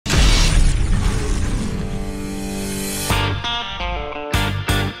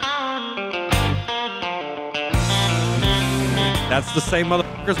That's the same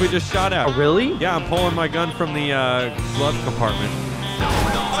motherfuckers we just shot at. Oh, really? Yeah, I'm pulling my gun from the glove compartment.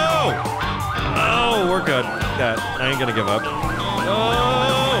 Oh! Oh, we're good. Yeah, I ain't gonna give up.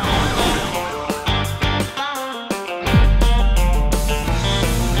 Oh!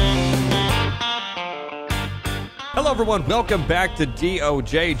 Hello, everyone. Welcome back to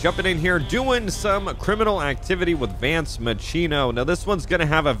DOJ. Jumping in here, doing some criminal activity with Vance Machino. Now, this one's gonna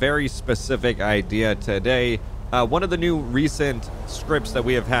have a very specific idea today. One of the new recent scripts that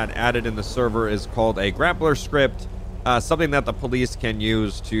we have had added in the server is called a Grappler script, something that the police can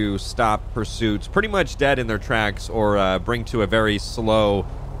use to stop pursuits pretty much dead in their tracks or bring to a very slow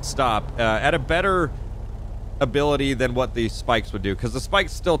stop at a better ability than what the spikes would do, because the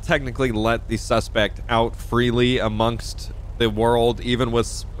spikes still technically let the suspect out freely amongst the world, even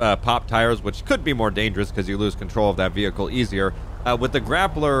with pop tires, which could be more dangerous because you lose control of that vehicle easier. With the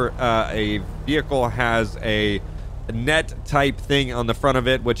Grappler, a vehicle has a net type thing on the front of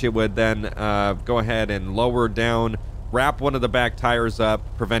it, which it would then go ahead and lower down, wrap one of the back tires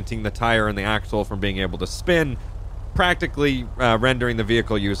up, preventing the tire and the axle from being able to spin, practically rendering the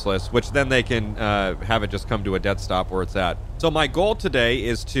vehicle useless, which then they can have it just come to a dead stop where it's at. So my goal today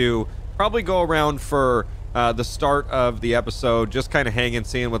is to probably go around for the start of the episode, just kind of hanging,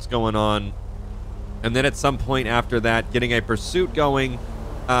 seeing what's going on. And then at some point after that, getting a pursuit going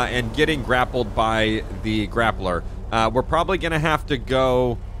and getting grappled by the Grappler. We're probably going to have to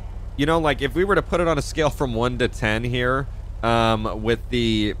go, you know, like if we were to put it on a scale from 1 to 10 here, with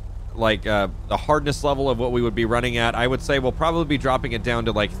the, like, the hardness level of what we would be running at, I would say we'll probably be dropping it down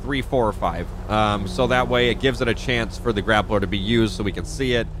to like 3, 4, or 5. So that way it gives it a chance for the Grappler to be used so we can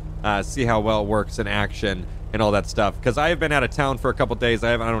see it, see how well it works in action, and all that stuff. Because I have been out of town for a couple days.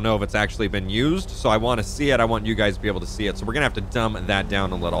 I don't know if it's actually been used, so I want to see it. I want you guys to be able to see it. So we're going to have to dumb that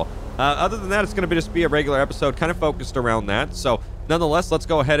down a little. Other than that, it's going to just be a regular episode, kind of focused around that. So nonetheless, let's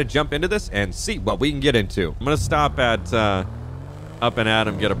go ahead and jump into this and see what we can get into. I'm going to stop at Up and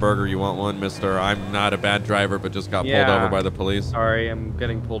Adam, get a burger. You want one, mister? I'm not a bad driver, but just got pulled over by the police. Sorry, I'm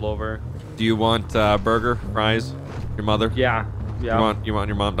getting pulled over. Do you want burger, fries, your mother? Yeah. You want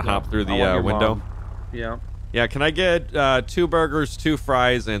your mom to hop through the window? Mom. Yeah. Yeah, can I get 2 burgers, 2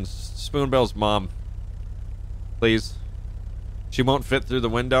 fries, and Spoonbill's mom, please? She won't fit through the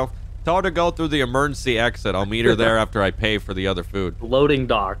window. Tell her to go through the emergency exit. I'll meet her there after I pay for the other food. Loading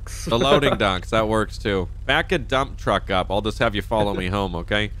docks. The loading docks, that works too. Back a dump truck up. I'll just have you follow me home,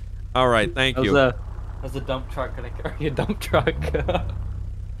 okay? All right, thank you. How's a dump truck gonna carry a dump truck?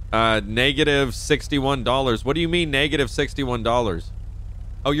 Negative $61. What do you mean negative $61?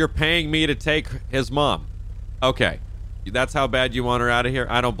 Oh, you're paying me to take his mom. Okay, that's how bad you want her out of here?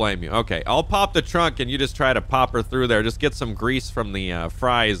 I don't blame you. Okay, I'll pop the trunk and you just try to pop her through there. Just get some grease from the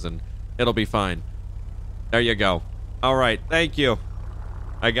fries and it'll be fine. There you go. All right, thank you.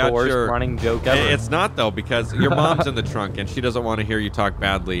 I got Worst your running joke ever. It's not though, because your mom's in the trunk and she doesn't want to hear you talk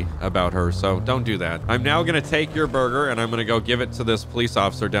badly about her, so don't do that. I'm now gonna take your burger and I'm gonna go give it to this police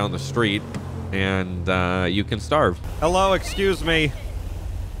officer down the street, and you can starve. Hello, excuse me.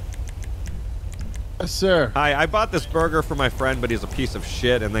 Yes, sir. Hi, I bought this burger for my friend, but he's a piece of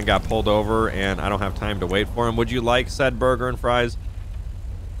shit and then got pulled over, and I don't have time to wait for him. Would you like said burger and fries?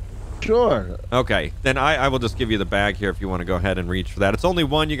 Sure. Okay, then I will just give you the bag here if you want to go ahead and reach for that. It's only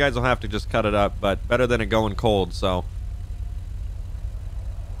one. You guys will have to just cut it up, but better than it going cold, so.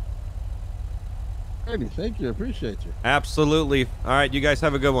 Thank you. Appreciate you. Absolutely. All right, you guys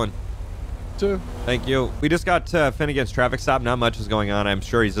have a good one. Too. Thank you. We just got Finnegan's traffic stop. Not much is going on. I'm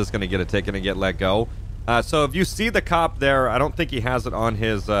sure he's just going to get a ticket and get let go. So if you see the cop there, I don't think he has it on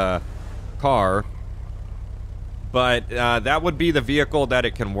his car. But that would be the vehicle that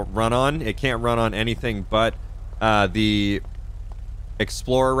it can run on. It can't run on anything but the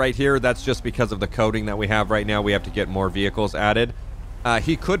Explorer right here. That's just because of the coding that we have right now. We have to get more vehicles added.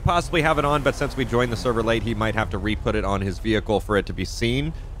 He could possibly have it on, but since we joined the server late, he might have to re-put it on his vehicle for it to be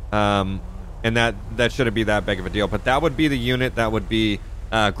seen. And that shouldn't be that big of a deal. But that would be the unit that would be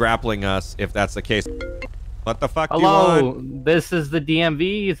grappling us if that's the case. What the fuck do you want? Hello, this is the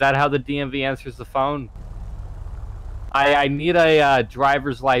DMV. Is that how the DMV answers the phone? I need a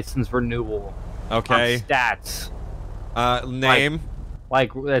driver's license renewal. Okay. Stats. Name?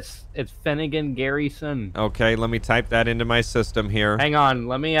 Like it's Finnegan Garrison. Okay, let me type that into my system here. Hang on,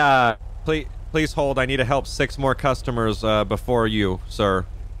 let me Please hold. I need to help 6 more customers before you, sir.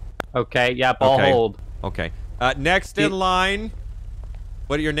 Okay, yep, I'll hold. Okay. Next in line.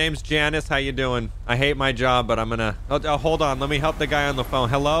 Your name's Janice. How you doing? I hate my job, but I'm gonna. Oh, hold on. Let me help the guy on the phone.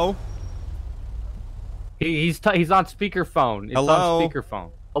 Hello. He's on speakerphone. It's Hello? on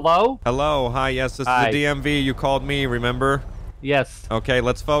speakerphone. Hello? Hello. Hi. Yes, this is the DMV. You called me. Remember? Yes. Okay,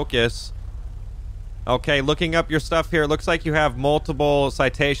 let's focus. Okay, looking up your stuff here, it looks like you have multiple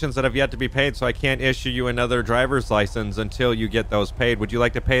citations that have yet to be paid, so I can't issue you another driver's license until you get those paid. Would you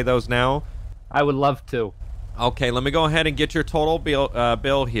like to pay those now? I would love to. Okay, let me go ahead and get your total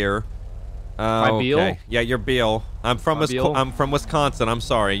bill here. My bill? Okay. Yeah, your bill. I'm from Wisconsin. I'm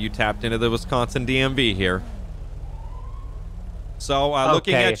sorry. You tapped into the Wisconsin DMV here. So,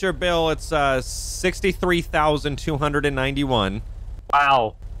 looking at your bill, it's $63,291.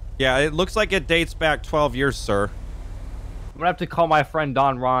 Wow. Yeah, it looks like it dates back 12 years, sir. I'm gonna have to call my friend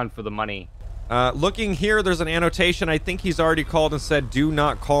Don Ron for the money. Looking here, there's an annotation. I think he's already called and said, "Do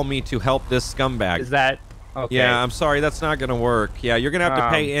not call me to help this scumbag." Is that okay? Yeah, I'm sorry, that's not gonna work. Yeah, you're gonna have to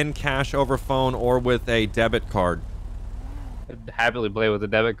pay in cash over phone or with a debit card. I'd happily play with a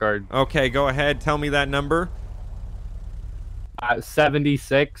debit card. Okay, go ahead. Tell me that number.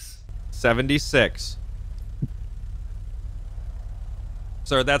 76. 76.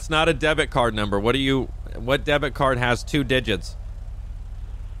 Sir, that's not a debit card number. What debit card has 2 digits?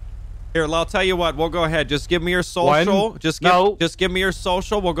 Here, I'll tell you what. We'll go ahead. Just give me your social. Just give me your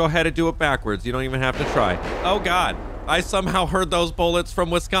social. We'll go ahead and do it backwards. You don't even have to try. Oh, God. I somehow heard those bullets from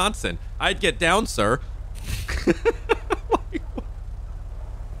Wisconsin. I'd get down, sir.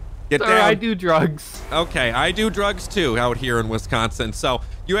 Get Sir, down. I do drugs. Okay, I do drugs too out here in Wisconsin. So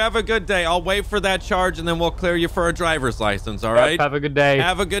you have a good day. I'll wait for that charge and then we'll clear you for a driver's license, all right? Have a good day.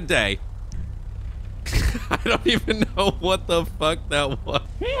 Have a good day. I don't even know what the fuck that was.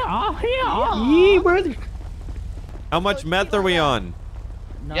 How much meth are we on?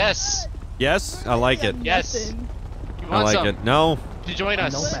 Yes. Yes? I like it. Yes. I like it. No. To join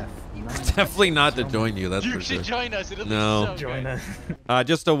us. Definitely not to join you, that's You for should sure. join us. It'll No. be so good.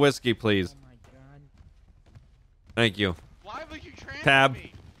 Just a whiskey, please. Thank you. Why would you transfer Tab.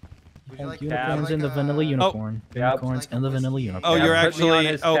 me? Unicorns in the vanilla unicorn. Unicorns in the vanilla unicorn. Oh, you're put me on actually...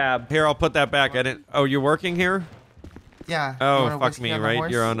 his Oh, tab. here, I'll put that back. I didn't... Oh, you're working here? Yeah. Oh, fuck me, right?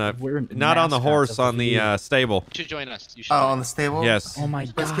 You're on a... Not on the horse, on the stable. You should join us. You should Oh, join on the us. stable? Yes. Oh my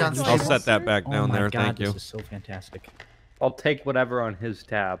Whiskey god. on the I'll stable? set that back down there. God, Thank you. This is so fantastic. I'll take whatever on his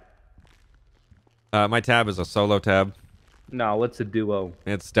tab. My tab is a solo tab. No, it's a duo.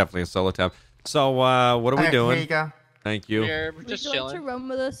 It's definitely a solo tab. So, what are we Okay, doing? Here you go. Thank you. We're Would just you like to chilling. run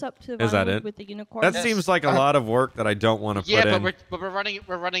with us up to Is that Vinewood it? with the unicorn? That Yes. seems like a lot of work that I don't want to Yeah, put but in.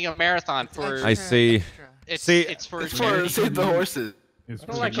 we're running a marathon for. I see. It's See- it's for save the horses. I for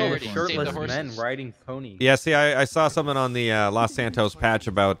don't like all the charity. Save the shirtless horses. men riding ponies. Yeah, see, I saw something on the Los Santos patch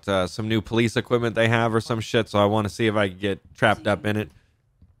about some new police equipment they have or some shit, so I want to see if I can get trapped up in it.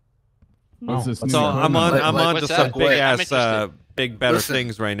 What's this So new I'm on equipment? I'm on what's to some that? big I'm ass interested. big better Listen.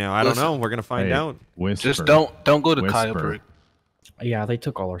 things right now. I don't know. We're gonna find Hey, out. Whisper. Just don't go to Whisper. Kyle. Yeah, they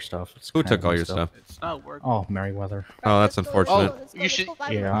took all our stuff. It's Who kind of took all your messed stuff? up. It's not working. Oh, Merriweather. Oh, that's unfortunate. You should-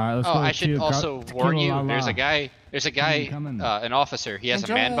 Yeah. All right, let's Oh, go I should to also Tequila warn you. La La. There's a guy, Come in. an officer. He has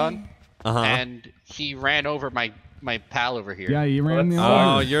a man bun, Uh huh. and he ran over my pal over here. Yeah, you ran me over.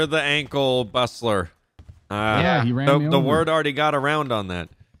 Oh, you're the ankle bustler. Yeah, he ran me the over. word already got around on that.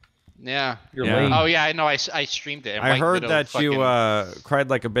 Yeah. You're Yeah. lame. Oh yeah, I know. I streamed it. and I White heard Widow that you fucking- cried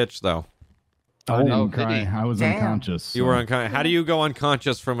like a bitch though. I didn't Oh, did cry. he? I was Damn. unconscious. You were so- unconscious. How do you go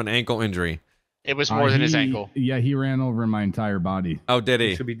unconscious from an ankle injury? It was more than his he- ankle. Yeah, he ran over my entire body. Oh, did You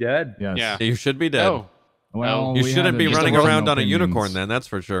he? should be dead. Yes. Yeah. You should be dead. No. Well, You we shouldn't had be a running difference in around on a opinions. unicorn then, that's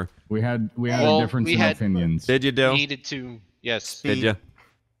for sure. We had Well, a difference we in had- opinions. Did you do? Needed to. Yes. Did you?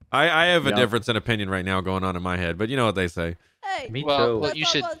 I have a Yep. difference in opinion right now going on in my head, but you know what they say. Hey, Me Well, too. well, you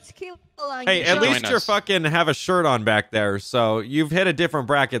should- Hey, at should least join you're us. fucking have a shirt on back there, so you've hit a different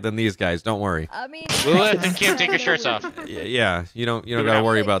bracket than these guys. Don't worry. I mean, We'll let them Kim take your shirts off. Yeah, you don't Do it gotta now.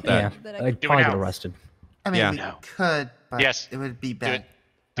 worry about that. Yeah, I'd probably get arrested. I mean, Yeah. we No. could, but Yes. it would be Do bad.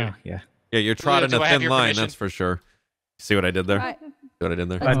 it. Oh, yeah. Yeah, you're trotting Do a I have thin your line, permission? that's for sure. See what I did there? Right. See what I did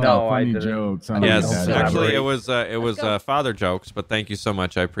there? I know, I funny did it. jokes. I Yes, like that. actually, elaborate. it was father jokes, but thank you so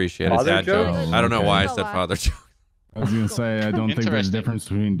much. I appreciate it. Father Dad jokes? jokes. I don't know Okay. why I said father jokes. I was gonna say I don't think there's a Interesting. difference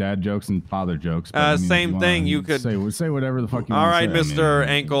between dad jokes and father jokes. But I mean, if Same you thing, wanna you could- say whatever the fuck you All want right, to say. Mr.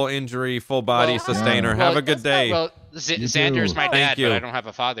 Ankle Injury Full Body Well, Sustainer. yeah. Have Well, a good day. Well, You Xander's too. my Thank dad, you. but I don't have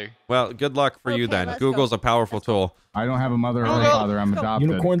a father. Well, good luck for you Okay, then. let's go. Google's a powerful tool. I don't have a mother or a Google. father. I'm adopted.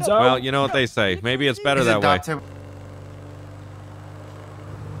 Unicorns out. Well, you know what they say. Maybe it's better He's that way. adopted.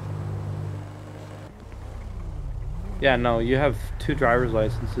 Yeah, no, you have 2 driver's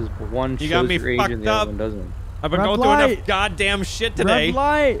licenses, but one You got shows me your age fucked and the up. other one doesn't. I've been Red going through light. enough goddamn shit today. Red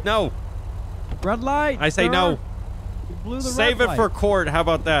light. No, Red light. I say sir. no. You blew the Save red it light. for court. How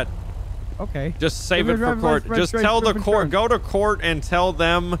about that? Okay. Just save Give it me for a court. driver's Just license, tell the proof of court. insurance. Go to court and tell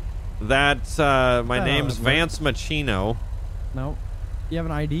them that my Oh, name's Red Vance Machino. No. You have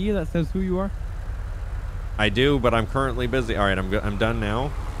an ID that says who you are? I do, but I'm currently busy. All right, I'm done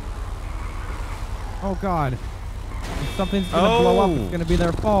now. Oh God. If something's gonna blow up, it's gonna be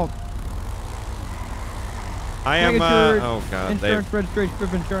their fault. I am. Oh God. Insurance, registration,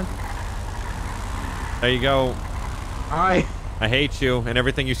 proof of insurance. There you go. Hi. I hate you and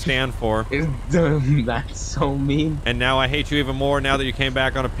everything you stand for. That's so mean. And now I hate you even more now that you came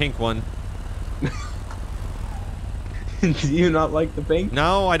back on a pink one. Do you not like the pink?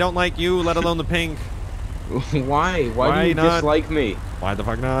 No, I don't like you, let alone the pink. Why? Why do you not? dislike me? Why the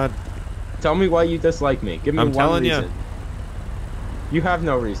fuck not? Tell me why you dislike me. Give me I'm one telling reason. you. You have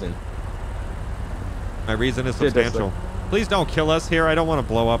no reason. My reason is substantial. Please don't kill us here. I don't want to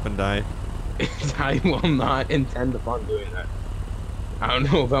blow up and die. I will not intend upon doing that. I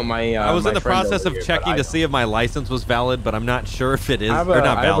don't know about my. I was in the process of here, checking to see if my license was valid, but I'm not sure if it is or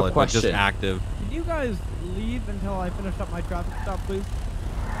not valid, but just active. Can you guys leave until I finish up my traffic stop, please?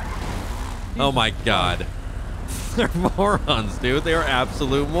 Oh my God. They're morons, dude. They are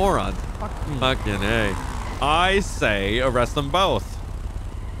absolute morons. Fuck me. Fucking A. I say arrest them both.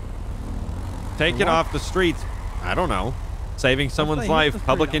 Take it off the streets. I don't know. Saving someone's life,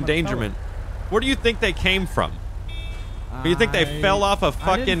 public endangerment. Where do you think they came from? Do you think they fell off a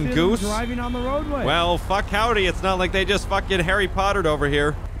fucking goose? Driving on the roadway. Well, fuck howdy. It's not like they just fucking Harry Pottered over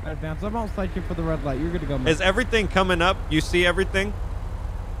here. Advance. I won't cite you for the red light. You're good to go, man. Is everything coming up? You see everything?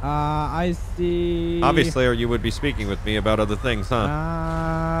 I see. Obviously, or you would be speaking with me about other things, huh?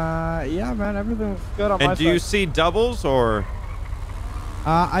 Yeah, man. Everything's good on my side. And do you see doubles or?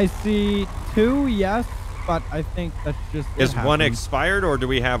 I see 2, yes, but I think that's just. Is one expired, or do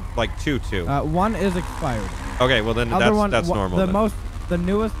we have like two? 1 is expired. Okay, well then that's normal. The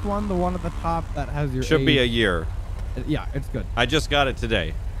newest one, the one at the top that has your. Should be a year. Yeah, it's good. I just got it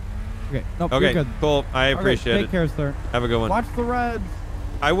today. Okay. Nope, okay. You're good. Cool. I appreciate it. Take care, sir. Have a good one. Watch the reds.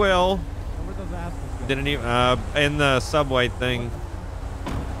 I will. Where those asses go? Didn't even in the subway thing.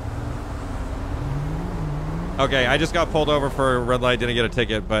 Okay, I just got pulled over for a red light. Didn't get a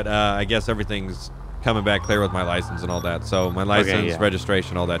ticket, but I guess everything's coming back clear with my license and all that. So my license,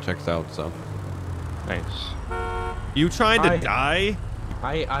 registration, all that checks out. So nice. You trying to die?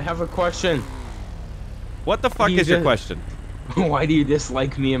 I have a question. What the fuck is your question? Why do you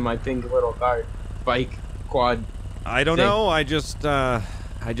dislike me and my pink little car, bike, quad? I don't know. I just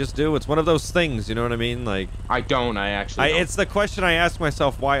do. It's one of those things. You know what I mean? Like I actually don't. It's the question I ask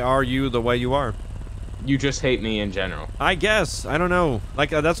myself. Why are you the way you are? You just hate me in general. I guess. I don't know. Like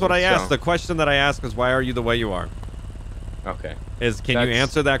that's what I asked. The question that I ask is why are you the way you are? Okay. Can you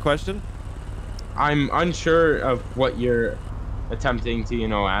answer that question? I'm unsure of what you're attempting to,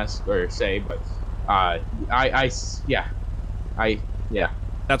 ask or say, but yeah.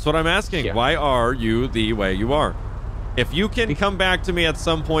 That's what I'm asking. Yeah. Why are you the way you are? If you can come back to me at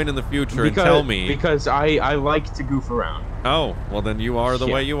some point in the future and tell me. Because I like to goof around. Oh, well then you are the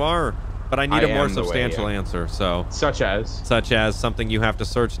way you are. But I need a more substantial answer, so. Such as? Such as something you have to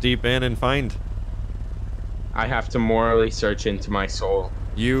search deep in and find. I have to morally search into my soul.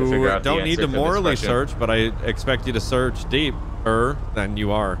 You don't need to morally search, but I expect you to search deeper than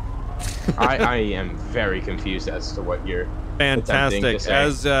you are. I am very confused as to what you're fantastic.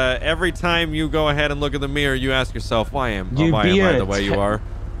 As every time you go ahead and look in the mirror, you ask yourself, why am I the way you are?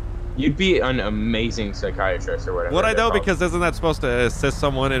 You'd be an amazing psychiatrist or whatever. Would I though? Because isn't that supposed to assist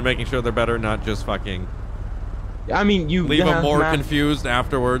someone in making sure they're better, not just fucking... I mean, you leave them more confused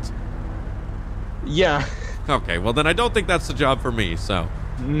afterwards? Yeah. Okay, well then I don't think that's the job for me, so...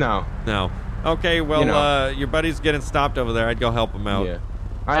 No. Okay, well, your buddy's getting stopped over there. I'd go help him out.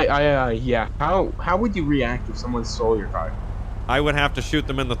 Yeah. Yeah. How would you react if someone stole your car? I would have to shoot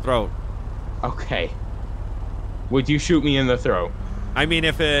them in the throat. Okay. Would you shoot me in the throat? I mean,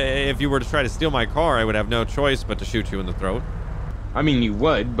 if you were to try to steal my car, I would have no choice but to shoot you in the throat. I mean, you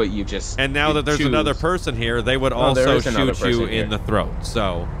would, but you just... And now that there's another person here, they would also shoot you in the throat,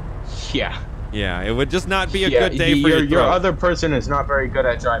 so... Yeah. Yeah, it would just not be a good day for your other person is not very good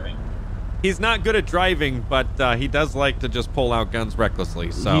at driving. He's not good at driving, but he does like to just pull out guns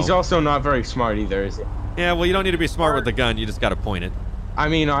recklessly, so... He's also not very smart either, is he? Yeah, well, you don't need to be smart with the gun, you just gotta point it. I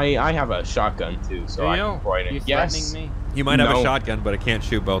mean, I have a shotgun, too, so I can point it. Yes. Me? You might have a shotgun, but it can't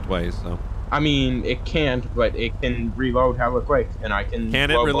shoot both ways, so... I mean, it can't, but it can reload hella quick, and I can...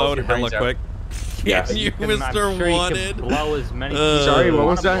 Can it reload hella quick? Yes. You, Mr. Wanted? Blow as many Sorry, what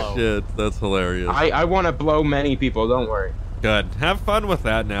was that? Shit, that's hilarious. I want to blow many people, don't worry. Good. Have fun with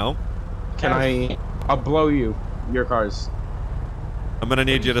that now. I'll blow you. Your cars. I'm gonna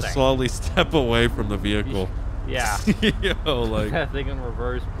need you to slowly step away from the vehicle. Yeah. Yo, like... That thing in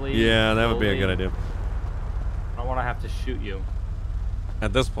reverse, please. Yeah, that would be a good idea. don't want to have to shoot you.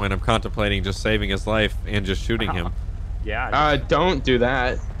 At this point, I'm contemplating just saving his life and just shooting him. Yeah. Don't do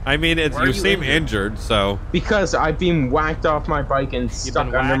that. I mean, you seem injured, so. Because I've been whacked off my bike and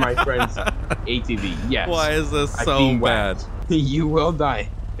stuck under my friend's ATV. Yes. Why is this so bad? You will die.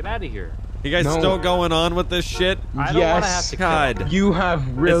 Get out of here. You guys still going on with this shit? I don't want to have to God. You have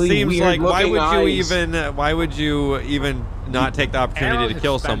really It seems weird like eyes. why would you even not take the opportunity to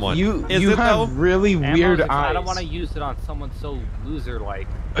kill someone? You have really weird eyes. I don't want to use it on someone so loser-like.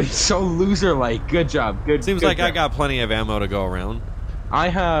 So loser-like. Good job. Good. Seems good like job. I got plenty of ammo to go around. I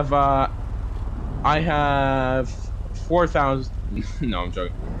have 4,000. No, I'm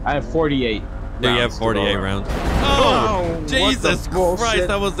joking. I have 48. Yeah, you have 48 rounds. Oh, Jesus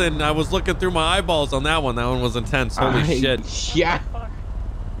Christ! I was looking through my eyeballs on that one. That one was intense. Holy shit! Yeah.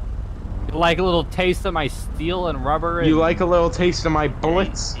 You like a little taste of my steel and rubber? You like a little taste of my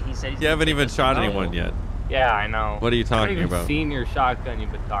bullets? You haven't even shot anyone yet. Yeah, I know. What are you talking I haven't even about? seen your shotgun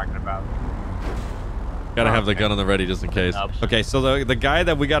you've been talking about. Gotta have the gun on the ready just in case. Okay, so the guy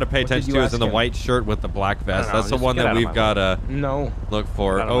that we gotta pay attention to is in the white shirt with the black vest. That's the one that we've gotta look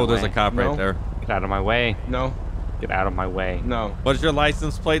for. Oh, there's a cop right there. Get out of my way. No. Get out of my way. No. What does your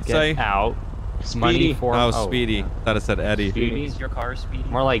license plate say? Get out. Speedy. Speedy. Thought it said Eddie. Speedy. Is your car speedy?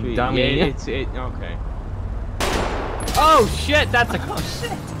 More like dummy. Yeah, okay. Oh shit! That's a. Oh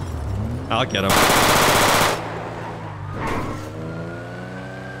shit! I'll get him.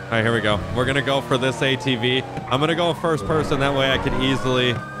 All right, here we go. We're gonna go for this ATV. I'm gonna go in first person. That way I can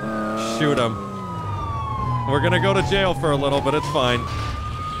easily shoot him. We're gonna go to jail for a little, but it's fine.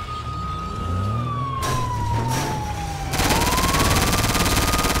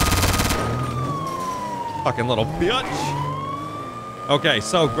 Fucking little bitch. Okay,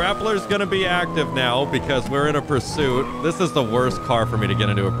 so Grappler's gonna be active now because we're in a pursuit. This is the worst car for me to get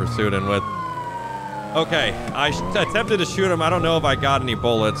into a pursuit in with. Okay, I attempted to shoot him. I don't know if I got any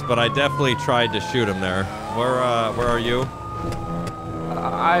bullets, but I definitely tried to shoot him there. Where are you?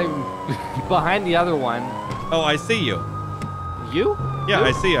 I'm behind the other one. Oh, I see you. You? Yeah,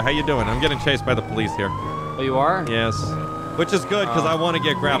 I see you. How you doing? I'm getting chased by the police here. Oh, you are? Yes. Which is good because I want to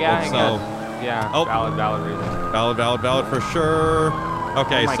get grappled. Yeah. Oh. Valid reason. Valid for sure.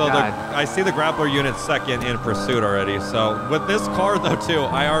 Okay, Oh so God. I see the grappler unit second in pursuit already. So with this car though too,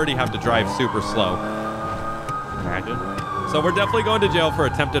 I already have to drive super slow. Imagine. So we're definitely going to jail for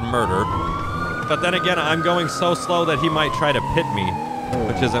attempted murder. But then again, I'm going so slow that he might try to pit me,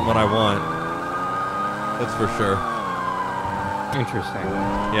 which isn't what I want. That's for sure. Interesting.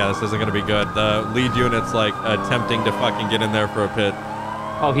 Yeah, this isn't going to be good. The lead unit's like attempting to fucking get in there for a pit.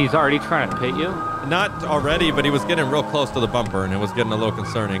 Oh, he's already trying to pit you? Not already, but he was getting real close to the bumper, and it was getting a little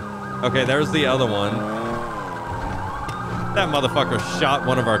concerning. Okay, there's the other one. That motherfucker shot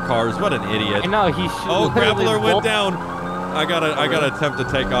one of our cars. What an idiot. I know, he should. Oh, Grappler went down. I gotta attempt to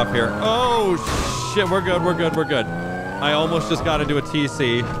take off here. Oh, shit, we're good. I almost just got into a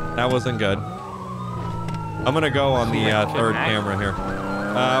TC. That wasn't good. I'm gonna go on the third camera here.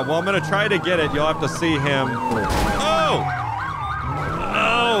 Well, I'm gonna try to get it. You'll have to see him. Oh!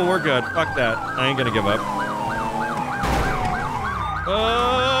 Oh, we're good. Fuck that. I ain't gonna give up.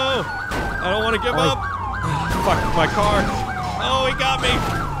 Oh! I don't want to give up. Fuck my car. Oh, he got me.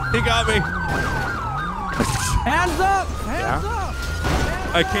 Hands up! Hands up!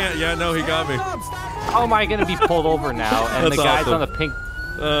 I can't. Yeah, no, he got me. How am I gonna be pulled over now? And That's the guy's awesome. on the pink.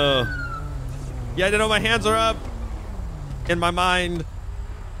 Yeah, you know, my hands are up. In my mind.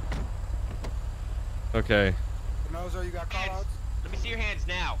 Okay. You got call-outs? Let me see your hands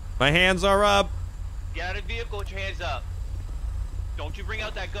now. My hands are up. Get out of the vehicle with your hands up. Don't you bring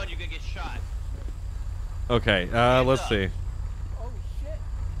out that gun, you're gonna get shot. Okay, let's see. Oh shit.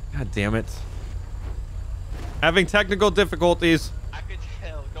 God damn it. Having technical difficulties. I could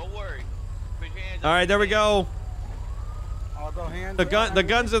tell, don't worry. Put your hands up. All right, there we go. I'll go hands The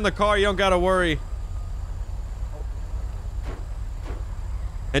gun's in the car. You don't gotta worry.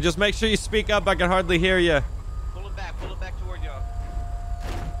 And just make sure you speak up. I can hardly hear you. Pull it back toward y'all.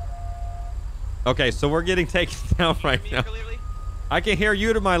 Okay, so we're getting taken down right now. I can hear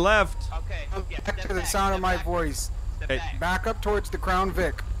you to my left. Okay. Back to the sound of my voice. Back up towards the Crown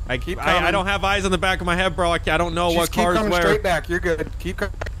Vic. I don't have eyes in the back of my head, bro. I don't know what cars where. Keep coming straight back. You're good. Keep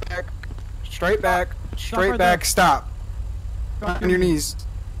coming back. Straight back. Straight back. Stop. On your knees.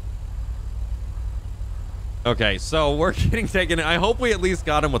 Okay, so we're getting taken. I hope we at least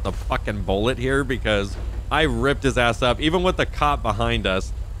got him with a fucking bullet here because I ripped his ass up, even with the cop behind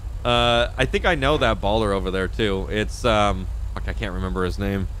us. I think I know that baller over there too. It's fuck, I can't remember his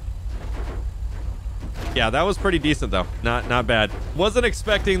name. Yeah, that was pretty decent though. Not bad. Wasn't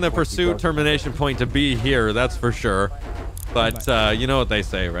expecting the pursuit termination point to be here, that's for sure. But you know what they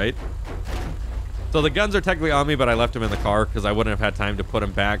say, right? So the guns are technically on me, but I left them in the car because I wouldn't have had time to put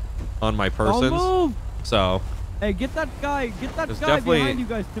them back on my persons. Don't move. So. Hey, get that guy definitely behind you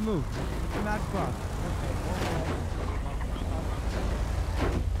guys to move. Match cross.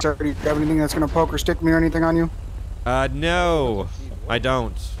 Sir, do you have anything that's gonna poke or stick me or anything on you? No, I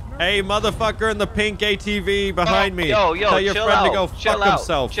don't. Hey, motherfucker in the pink ATV behind me. Yo, Tell your chill friend out. to go Chill fuck out.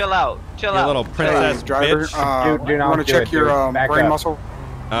 himself. Chill out. Chill out. You little princess Hey, driver, bitch. you want to check your brain muscle?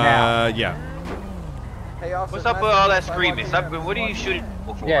 Yeah. What's up with all that screaming? Stop, what are you shooting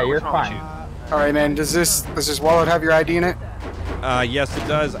for? Yeah, you're What's wrong with fine. you? All right, man. Does this wallet have your ID in it? Yes, it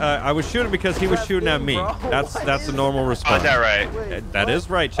does. I was shooting because he was shooting at me. That's a normal Oh, response. is that right? That is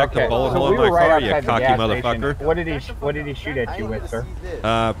right. Check the Okay, bullet so hole we in my were right car, you outside the cocky gas motherfucker. station. What did he shoot at you with,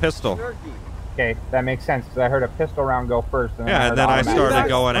 sir? Pistol. Okay, that makes sense because I heard a pistol round go first. And Yeah, and then I heard started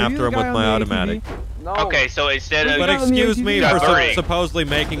going Are you after the him guy with on my the automatic. Okay, so instead of But excuse me for supposedly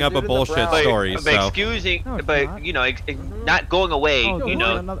making up a bullshit story. but So excusing, No, it's but not. you know, not going away, Oh, you there's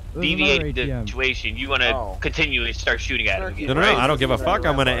know, another deviate the ATM. situation. You want to continue and start shooting at him again, no, right? I don't give a fuck.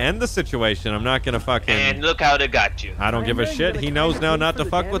 I'm gonna end the situation. I'm not gonna fucking. And look how they got you. I don't give a shit. He knows now not to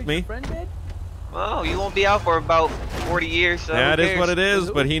fuck with me. Well, you won't be out for about 40 years. So That who is what cares? it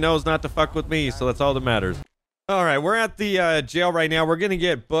is, but he knows not to fuck with me, so that's all that matters. All right, we're at the jail right now. We're going to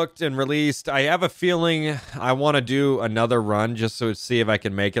get booked and released. I have a feeling I want to do another run just to see if I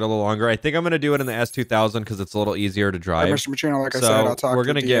can make it a little longer. I think I'm going to do it in the S2000 because it's a little easier to drive. Mr. Machino, like I So, said, I'll talk we're to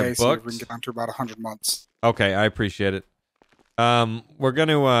gonna the get DA, see if booked. we can get down to about 100 months. Okay, I appreciate it. We're going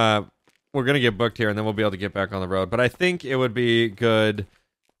to get booked here, and then we'll be able to get back on the road. But I think it would be good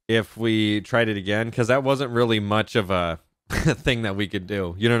if we tried it again because that wasn't really much of a thing that we could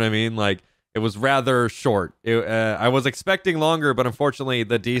do. You know what I mean? Like, it was rather short. I was expecting longer, but unfortunately,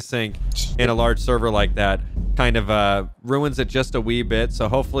 the desync in a large server like that kind of ruins it just a wee bit. So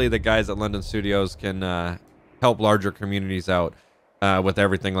hopefully the guys at London Studios can help larger communities out with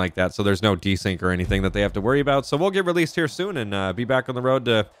everything like that. So there's no desync or anything that they have to worry about. So we'll get released here soon and be back on the road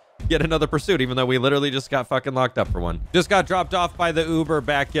to get another pursuit, even though we literally just got fucking locked up for one. Just got dropped off by the Uber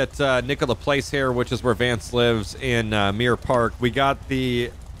back at Nicola Place here, which is where Vance lives in Mirror Park. We got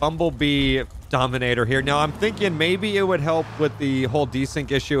the Bumblebee Dominator here. Now, I'm thinking maybe it would help with the whole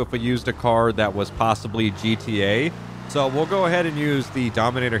desync issue if we used a car that was possibly GTA. So we'll go ahead and use the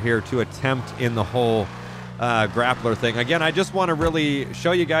Dominator here to attempt in the whole Grappler thing. Again, I just want to really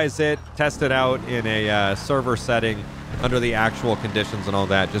show you guys it, test it out in a server setting under the actual conditions and all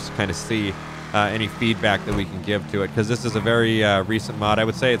that, just to kind of see any feedback that we can give to it, because this is a very recent mod. I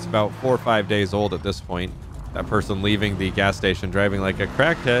would say it's about 4 or 5 days old at this point. That person leaving the gas station driving like a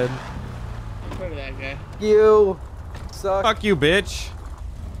crackhead. Look at that guy. You suck. Fuck you, bitch.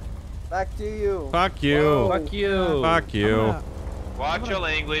 Back to you. Fuck you. Whoa. Fuck you. Fuck you. Watch your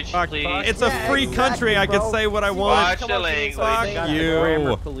language, please. It's a free country. I can say what I want. Watch your language. Fuck Grammar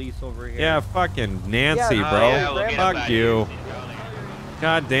you. police over here. Yeah, fucking Nancy, Yeah, bro. yeah, we'll get Fuck back. you.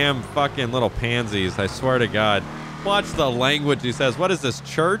 Goddamn fucking little pansies. I swear to God. Watch the language, he says. What is this,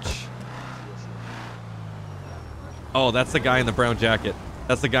 church? Oh, that's the guy in the brown jacket.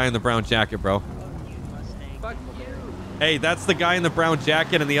 That's the guy in the brown jacket, bro. Hey, that's the guy in the brown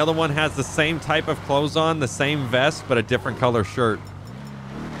jacket, and the other one has the same type of clothes on, the same vest, but a different color shirt.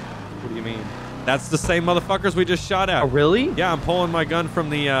 What do you mean? That's the same motherfuckers we just shot at. Oh, really? Yeah, I'm pulling my gun from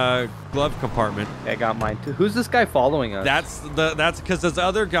the glove compartment. I got mine too. Who's this guy following us? That's because this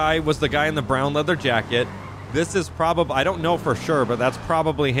other guy was the guy in the brown leather jacket. This is probably, I don't know for sure, but that's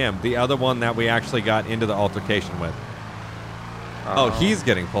probably him. The other one that we actually got into the altercation with. Oh, he's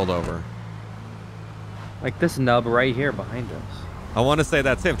getting pulled over. Like this nub right here behind us. I want to say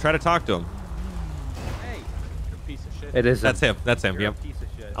that's him. Try to talk to him. Hey, you're a piece of shit. It is. That's him. That's him. You're Yep. a piece of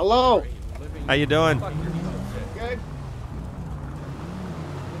shit. Hello. How you doing? Good.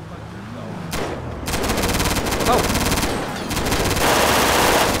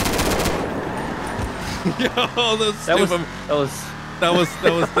 Yo, That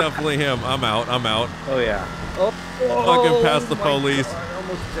was definitely him. I'm out. Oh yeah. Fucking past the police. God, I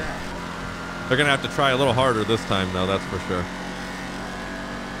almost died. They're gonna have to try a little harder this time, though. That's for sure.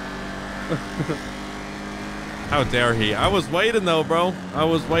 How dare he? I was waiting though, bro. I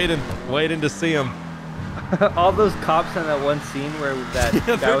was waiting to see him. All those cops in that one scene where that Yeah,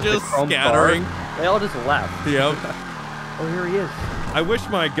 guy they're with the just chrome scattering. bar, they all just left. Yep. Oh, here he is. I wish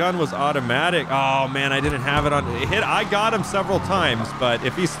my gun was automatic. Oh man, I didn't have it on. I got him several times, but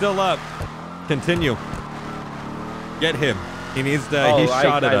if he's still up, continue. Get him. He needs to. Oh, He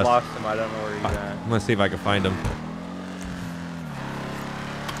shot at I us. lost him. I don't know where he's at. I'm gonna see if I can find him.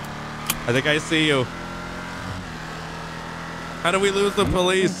 I think I see you. How do we lose the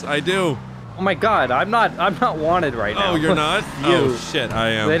police? I do. Oh my God, I'm not wanted right now. Oh, you're not? You. Oh shit, I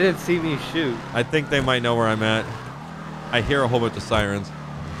am. They didn't see me shoot. I think they might know where I'm at. I hear a whole bunch of sirens.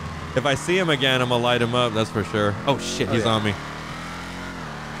 If I see him again, I'm gonna light him up. That's for sure. Oh shit, he's on me.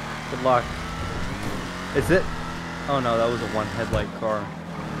 Good luck. Is it? Oh no, that was a one headlight car.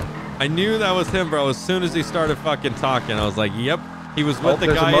 I knew that was him, bro. As soon as he started fucking talking, I was like, yep. He was with the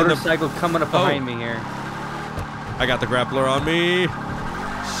guy in the... There's a motorcycle coming up behind me here. I got the grappler on me.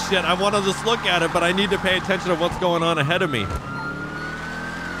 Shit, I want to just look at it, but I need to pay attention to what's going on ahead of me.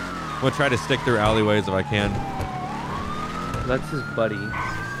 I'm gonna try to stick through alleyways if I can. That's his buddy.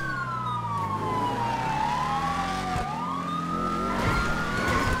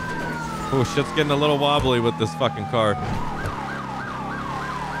 Oh, shit's getting a little wobbly with this fucking car.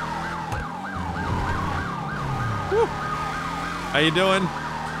 Woo. How you doing?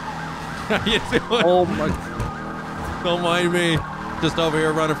 How you doing? Oh my... Don't mind me. Just over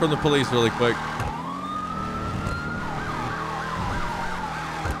here running from the police really quick.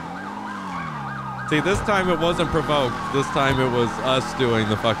 See, this time it wasn't provoked. This time it was us doing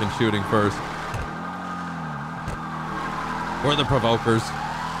the fucking shooting first. We're the provokers.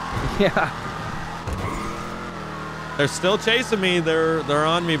 Yeah. They're still chasing me. They're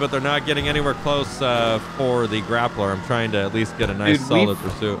on me, but they're not getting anywhere close for the grappler. I'm trying to at least get a nice solid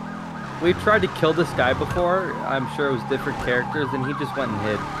pursuit. We've tried to kill this guy before. I'm sure it was different characters, and he just went and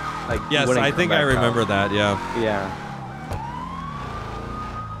hid. Like, yes, I think I remember that. Yeah. Yeah.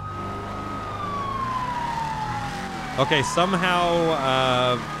 Okay, somehow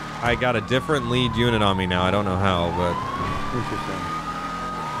I got a different lead unit on me now. I don't know how, but interesting.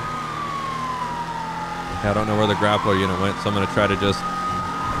 I don't know where the grappler unit went, so I'm gonna try to just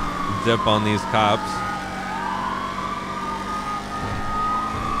dip on these cops.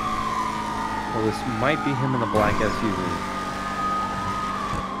 Well, this might be him in the black SUV.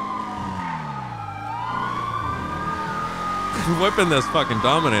 Whipping this fucking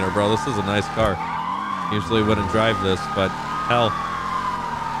Dominator, bro. This is a nice car. Usually wouldn't drive this, but hell.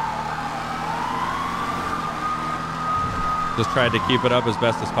 Just tried to keep it up as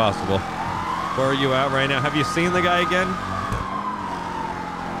best as possible. Where are you at right now? Have you seen the guy again?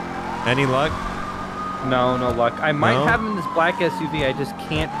 Any luck? No, no luck. I might have him in this black SUV. I just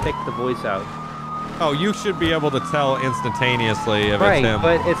can't pick the voice out. Oh, you should be able to tell instantaneously if right, it's him.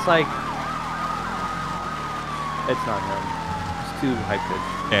 But it's like... It's not him. It's too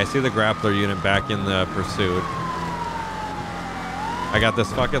high-pitched. Okay, I see the grappler unit back in the pursuit. I got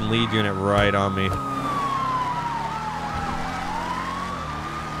this fucking lead unit right on me.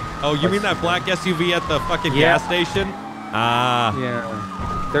 Oh, you mean that black SUV at the fucking gas station? Ah.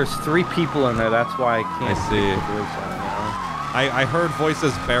 Yeah. There's 3 people in there. That's why I can't see. The voice out, you know? I heard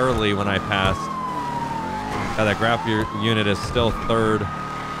voices barely when I passed. Yeah, that grappler unit is still 3rd.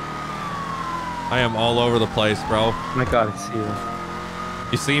 I am all over the place, bro. Oh my God, I see you.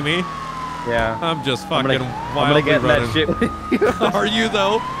 You see me? Yeah. I'm just fucking I'm gonna get in running. that shit with you. Are you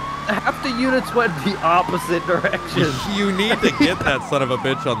though? Half the units went the opposite direction. You need to get that son of a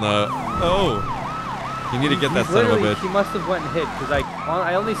bitch on the... Oh. You need to get that son of a bitch. He must have went and hit, because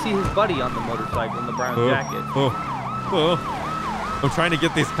I only see his buddy on the motorcycle in the brown jacket. I'm trying to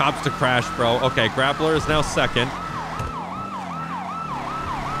get these cops to crash, bro. Okay, Grappler is now 2nd.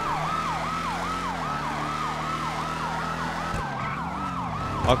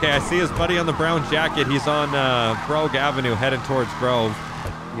 Okay, I see his buddy on the brown jacket. He's on Brogue Avenue heading towards Grove.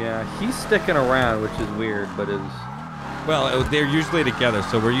 Yeah, he's sticking around, which is weird, but is... Well, they're usually together,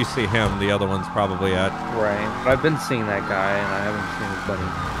 so where you see him, the other one's probably at. Right, but I've been seeing that guy, and I haven't seen his buddy.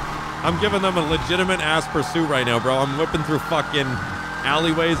 I'm giving them a legitimate ass pursuit right now, bro. I'm whipping through fucking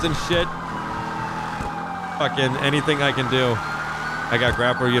alleyways and shit. Fucking anything I can do. I got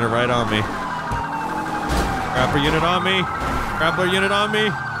Grappler unit right on me. Grappler unit on me. Grappler unit on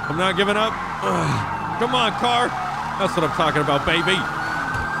me. I'm not giving up. Ugh. Come on, car. That's what I'm talking about, baby.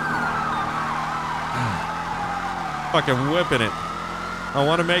 Fucking whipping it. I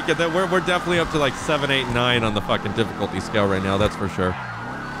want to make it that we're definitely up to like 7, 8, 9 on the fucking difficulty scale right now. That's for sure.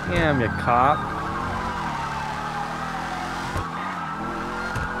 Damn, you cop.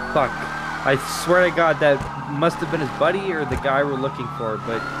 Fuck. I swear to God, that must have been his buddy or the guy we're looking for,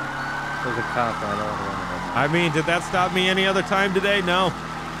 but it was a cop. I don't remember. I mean, did that stop me any other time today? No.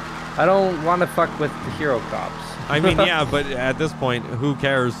 I don't want to fuck with the hero cops. I mean, yeah, but at this point, who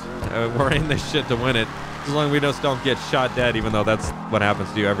cares? We're in this shit to win it. As long as we just don't get shot dead, even though that's what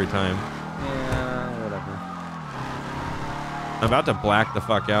happens to you every time. Yeah, whatever. I'm about to black the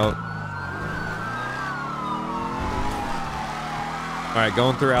fuck out. All right,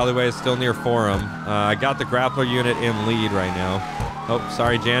 going through alleyways, still near Forum. I got the grappler unit in lead right now. Oh,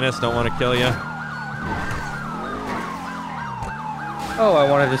 sorry, Janice. Don't want to kill you. Oh, I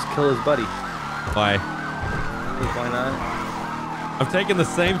want to just kill his buddy. Why? Why not? I'm taking the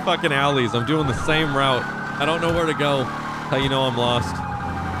same fucking alleys. I'm doing the same route. I don't know where to go. How you know I'm lost?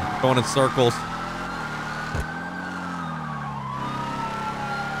 Going in circles.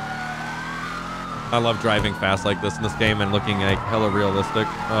 I love driving fast like this in this game and looking like hella realistic.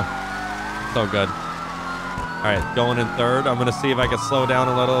 Oh, so good. All right, going in third. I'm gonna see if I can slow down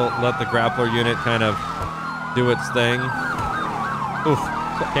a little, let the grappler unit kind of do its thing. Oof,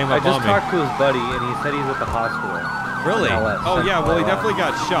 came up on me. I just talked to his buddy and he said he's at the hospital. Really? Oh yeah, well he definitely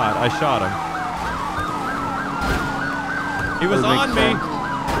got shot. I shot him. He was on me.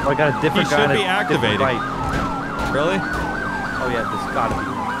 Oh, I got a different guy. He should be activating. Really? Oh yeah, this gotta be.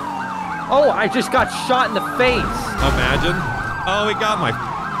 Oh, I just got shot in the face. Imagine. Oh, he got my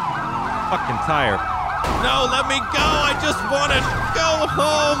fucking tire. No, let me go. I just want to go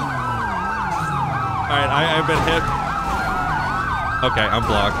home. All right, I've been hit. Okay, I'm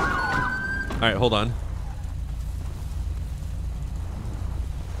blocked. All right, hold on.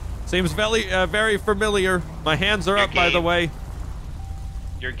 Seems very familiar. My hands are up, by the way.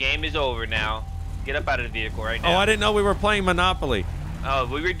 Your game is over now. Get up out of the vehicle right now. Oh, I didn't know we were playing Monopoly. Oh,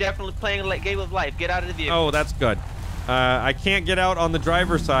 we were definitely playing a game of life. Get out of the vehicle. Oh, that's good. I can't get out on the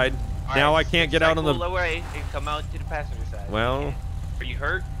driver's side. All now right, I can't get out on the... Pull away and come out to the passenger side. Well... Okay. Are you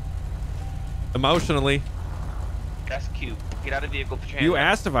hurt? Emotionally. That's cute. Get out of the vehicle. Put your hands You up.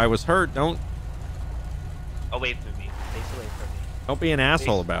 asked if I was hurt. Don't... Away from me. Face away from me. Don't be an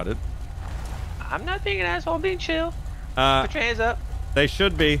asshole about it. I'm not being an asshole. I'm being chill. Put your hands up. They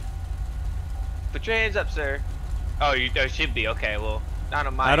should be. Put your hands up, sir. Oh, you should be. Okay, well, not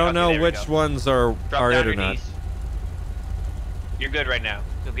on my. I don't okay, know there we which go. ones are Drop it down or your not. knees. You're good right now.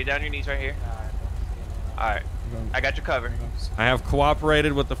 So get down your knees right here. All right. I got your cover. I have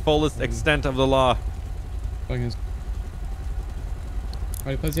cooperated with the fullest extent of the law. Alright,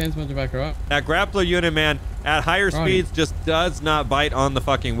 place your hands behind your back, alright? That grappler unit, man, at higher speeds just does not bite on the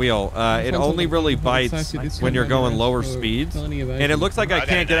fucking wheel. It only really bites when you're going lower speeds. And it looks like I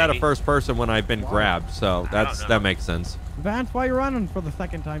can't get out of first person when I've been grabbed, so that makes sense. Vance, why you running for the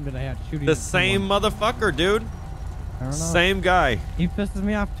second time today? I had shooting. The same motherfucker, dude. I don't know. Same guy. He pisses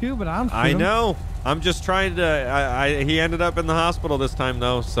me off too, but I'm. I know. I'm just trying to. He ended up in the hospital this time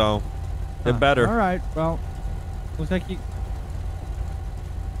though, so it better. All right. Well, looks like you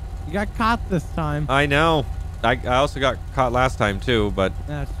got caught this time. I know. I also got caught last time too, but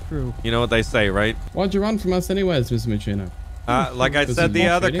that's true. You know what they say, right? Why'd you run from us anyways, Mr. Machino? Like I said, the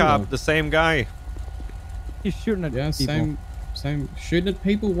other cop, the same guy. He's shooting at people. Same shooting at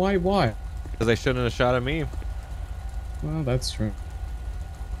people. Why? Because they shouldn't have shot at me. Well, that's true.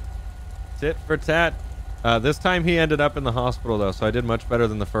 Tit for tat. This time he ended up in the hospital though, so I did much better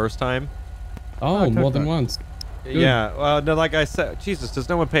than the first time. Oh, more than once. Good. Yeah. Well, no, like I said, Jesus, does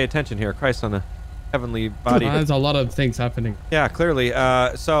no one pay attention here? Christ on a heavenly body. There's a lot of things happening. Yeah, clearly.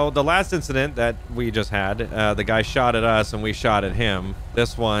 So the last incident that we just had, the guy shot at us and we shot at him.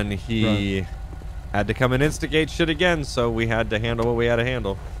 This one, he had to come and instigate shit again, so we had to handle what we had to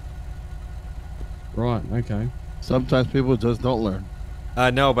handle. Right. Okay. Sometimes people just don't learn.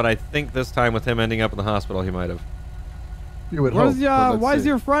 No, but I think this time with him ending up in the hospital, he might have. You would hope. Why is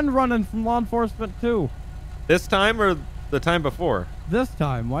your friend running from law enforcement too? This time or the time before? This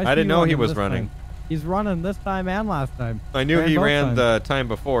time. Why? I didn't know he was running. Time? He's running this time and last time. I knew he ran the time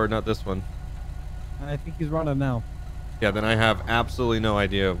before, not this one. I think he's running now. Yeah, then I have absolutely no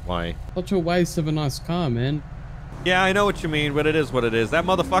idea why. Such a waste of a nice car, man. Yeah, I know what you mean, but it is what it is. That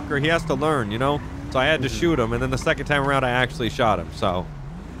motherfucker, he has to learn, you know? So I had to shoot him, and then the second time around, I actually shot him, so.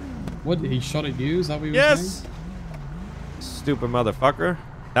 What, he shot at you? Is that what you were saying? Stupid motherfucker.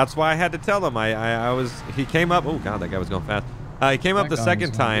 That's why I had to tell him. He came up. Oh, God, that guy was going fast. He came up the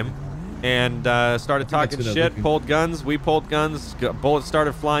second time and started talking shit, pulled guns. We pulled guns. Bullets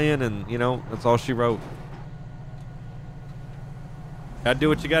started flying, and, you know, that's all she wrote. Gotta do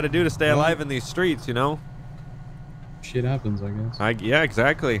what you gotta do to stay alive in these streets, you know? Shit happens, I guess. Yeah,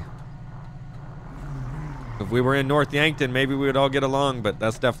 exactly. If we were in North Yankton, maybe we would all get along, but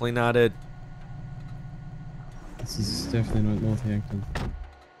that's definitely not it. This is definitely not North Yankton.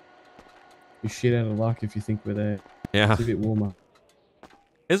 You shit out of luck if you think we're there. Yeah. It's a bit warmer.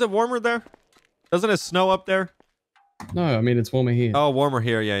 Is it warmer there? Doesn't it snow up there? No, I mean it's warmer here. Oh, warmer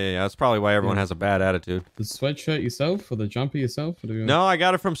here. Yeah. That's probably why everyone has a bad attitude. The sweatshirt yourself or the jumper yourself? Or no, I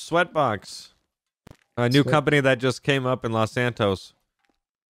got it from Sweatbox. A new company that just came up in Los Santos.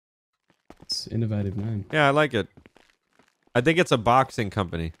 It's innovative name. Yeah, I like it. I think it's a boxing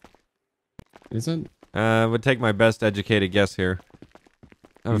company. Is it? Would take my best educated guess here.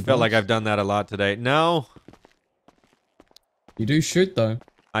 I felt like I've done that a lot today. No. You do shoot though.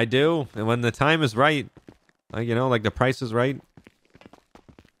 I do, and when the time is right, you know, like the price is right.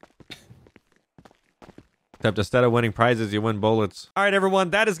 Except instead of winning prizes, you win bullets. All right, everyone,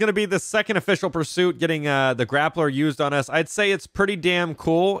 that is going to be the second official pursuit, getting the grappler used on us. I'd say it's pretty damn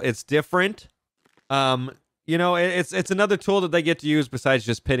cool. It's different. You know, it's another tool that they get to use besides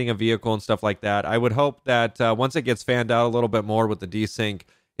just pitting a vehicle and stuff like that. I would hope that once it gets fanned out a little bit more with the desync,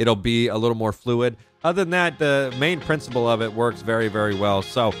 it'll be a little more fluid. Other than that, the main principle of it works very, very well.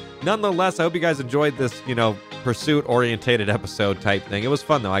 So, nonetheless, I hope you guys enjoyed this, you know, pursuit-orientated episode type thing. It was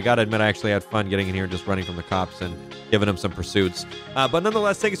fun, though. I gotta admit, I actually had fun getting in here and just running from the cops and giving them some pursuits. But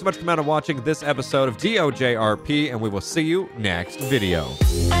nonetheless, thank you so much for coming out and watching this episode of DOJRP, and we will see you next video.